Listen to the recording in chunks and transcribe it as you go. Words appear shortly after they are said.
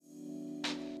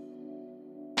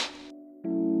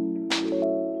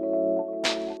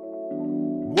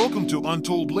Welcome to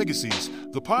Untold Legacies,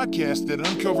 the podcast that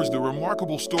uncovers the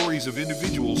remarkable stories of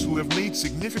individuals who have made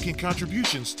significant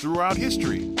contributions throughout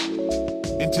history.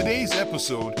 In today's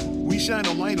episode, we shine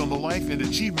a light on the life and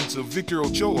achievements of Victor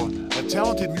Ochoa, a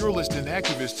talented muralist and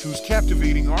activist whose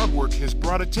captivating artwork has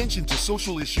brought attention to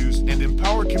social issues and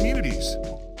empowered communities.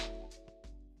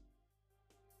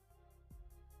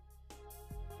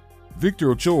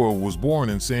 Victor Ochoa was born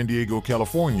in San Diego,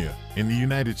 California, in the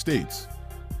United States.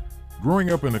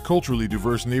 Growing up in a culturally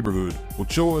diverse neighborhood,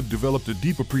 Ochoa developed a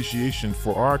deep appreciation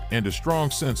for art and a strong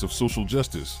sense of social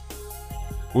justice.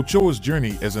 Ochoa's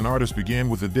journey as an artist began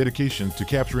with a dedication to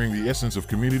capturing the essence of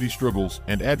community struggles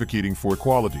and advocating for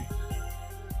equality.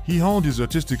 He honed his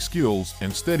artistic skills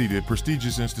and studied at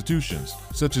prestigious institutions,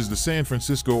 such as the San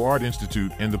Francisco Art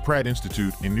Institute and the Pratt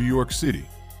Institute in New York City.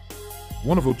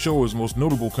 One of Ochoa's most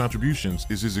notable contributions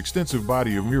is his extensive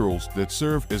body of murals that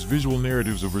serve as visual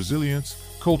narratives of resilience,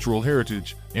 cultural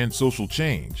heritage, and social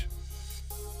change.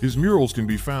 His murals can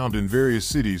be found in various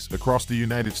cities across the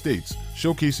United States,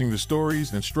 showcasing the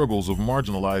stories and struggles of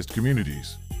marginalized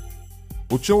communities.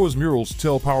 Ochoa's murals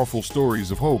tell powerful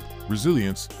stories of hope,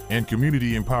 resilience, and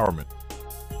community empowerment.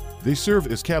 They serve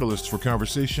as catalysts for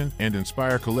conversation and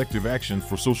inspire collective action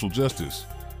for social justice.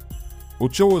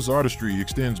 Ochoa's artistry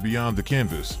extends beyond the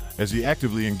canvas as he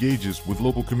actively engages with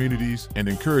local communities and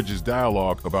encourages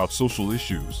dialogue about social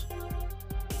issues.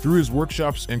 Through his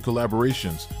workshops and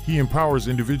collaborations, he empowers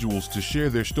individuals to share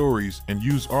their stories and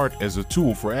use art as a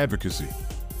tool for advocacy.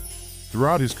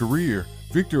 Throughout his career,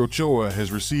 Victor Ochoa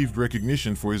has received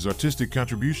recognition for his artistic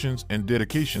contributions and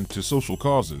dedication to social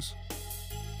causes.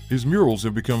 His murals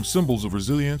have become symbols of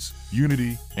resilience,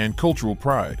 unity, and cultural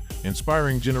pride,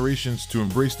 inspiring generations to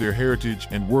embrace their heritage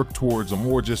and work towards a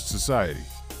more just society.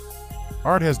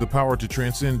 Art has the power to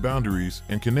transcend boundaries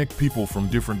and connect people from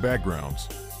different backgrounds.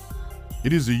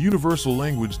 It is a universal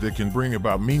language that can bring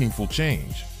about meaningful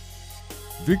change.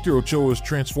 Victor Ochoa's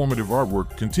transformative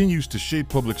artwork continues to shape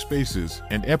public spaces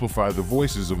and amplify the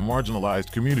voices of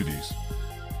marginalized communities.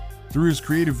 Through his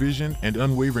creative vision and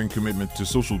unwavering commitment to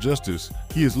social justice,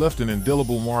 he has left an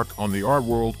indelible mark on the art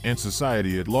world and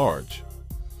society at large.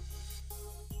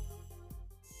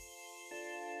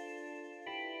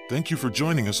 Thank you for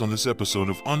joining us on this episode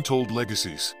of Untold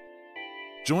Legacies.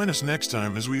 Join us next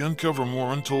time as we uncover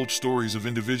more untold stories of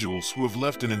individuals who have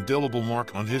left an indelible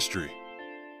mark on history.